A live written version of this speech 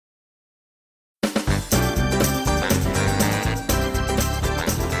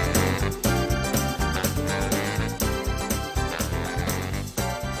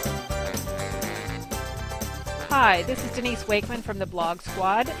Hi, this is Denise Wakeman from the Blog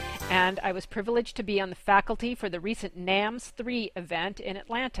Squad, and I was privileged to be on the faculty for the recent NAMS 3 event in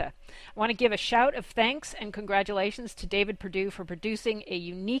Atlanta. I want to give a shout of thanks and congratulations to David Perdue for producing a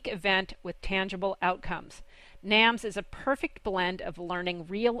unique event with tangible outcomes. NAMS is a perfect blend of learning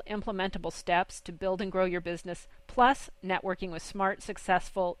real implementable steps to build and grow your business, plus networking with smart,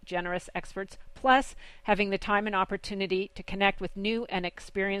 successful, generous experts, plus having the time and opportunity to connect with new and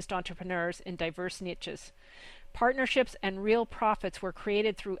experienced entrepreneurs in diverse niches. Partnerships and real profits were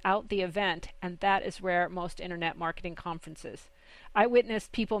created throughout the event, and that is rare at most internet marketing conferences. I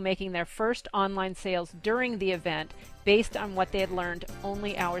witnessed people making their first online sales during the event based on what they had learned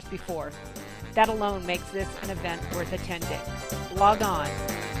only hours before. That alone makes this an event worth attending. Log on